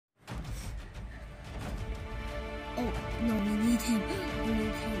him.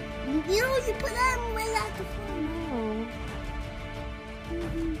 You know, you put that right at the front.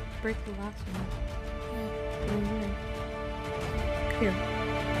 No. Break the last one. Here.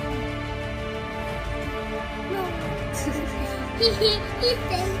 No. he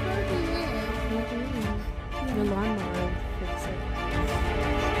stays where he is. The lawnmower will fix it.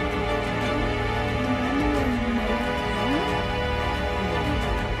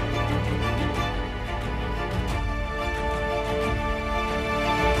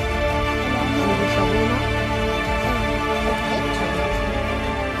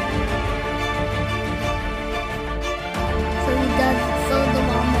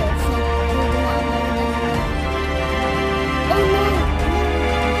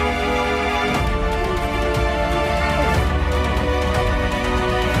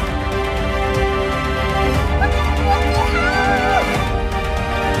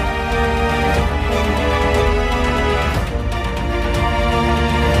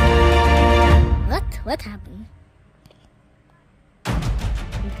 What happened?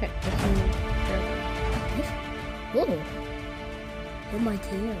 Okay, Whoa. Him right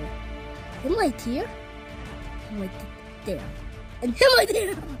here. Him right here. Him right there. And him right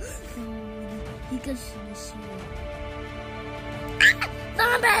there. He can see the shield.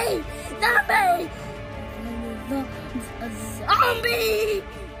 Zombie! Zombie! A zombie!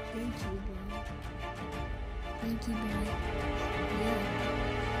 Thank you, bro. Thank you, bro. Yeah.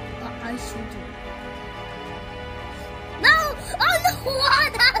 But I should do. No! Oh no!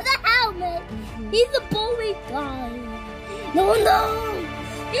 What? The helmet! He's a bully guy. No!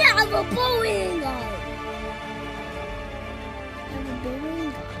 Yeah, I'm a bullying guy. I'm a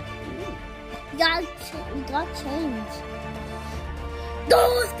bullying guy. We got change.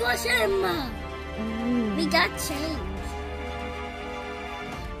 Don't squash him! We got change.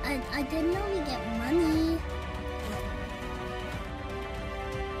 I didn't know we get money.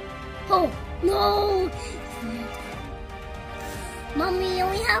 Oh no! Mommy, you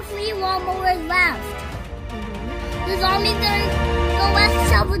only have 3 lawnmowers left. The zombies are... So let's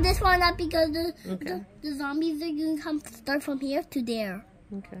shovel this one up because the zombies are going to come start from here to there.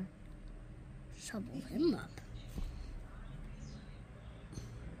 Okay. Shovel him up.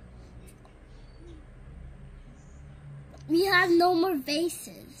 We have no more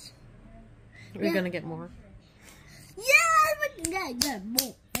vases. We're going to get more. Yeah, we're going to get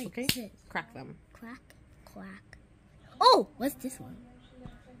more vases. Okay, crack them. Crack. Oh, what's this one?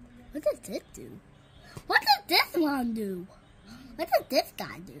 What does this do? What does this one do? What does this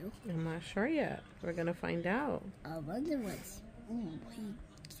guy do? I'm not sure yet. We're gonna find out. I wonder what's... Ooh,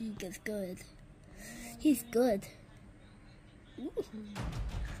 he gets good. He's good. Ooh.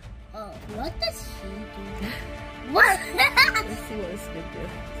 Oh, what does he do? What? Let's see what this could do.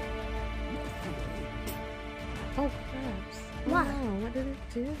 Oh, crabs. What? Wow, what did it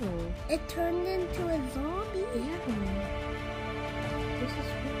do? It turned into a zombie? Yeah. This is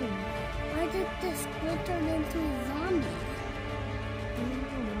weird. Why did the squid turn into a zombie? I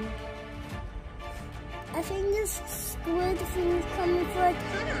don't know. I think this squid thing is coming for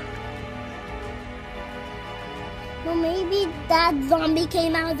attack. Well, maybe that zombie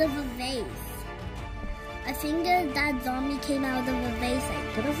came out of a vase. I think that zombie came out of a vase.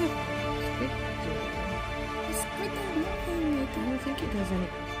 What does it squid do? The squid does nothing. I don't think it does any.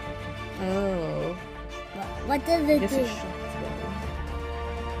 Oh. What does it I guess do? it shocks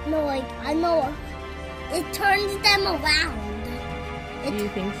them. No, like, I know. It turns them around. Do you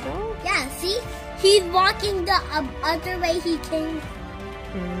think so? Yeah, see? He's walking the other way he came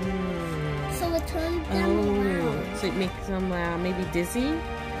from. So it turns them around. So it makes them maybe dizzy?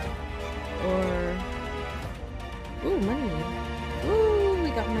 Or... Ooh, money. Ooh, we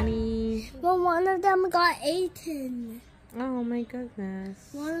got money. Well, one of them got eaten. Oh my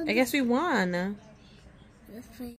goodness. I guess we won. Let's play.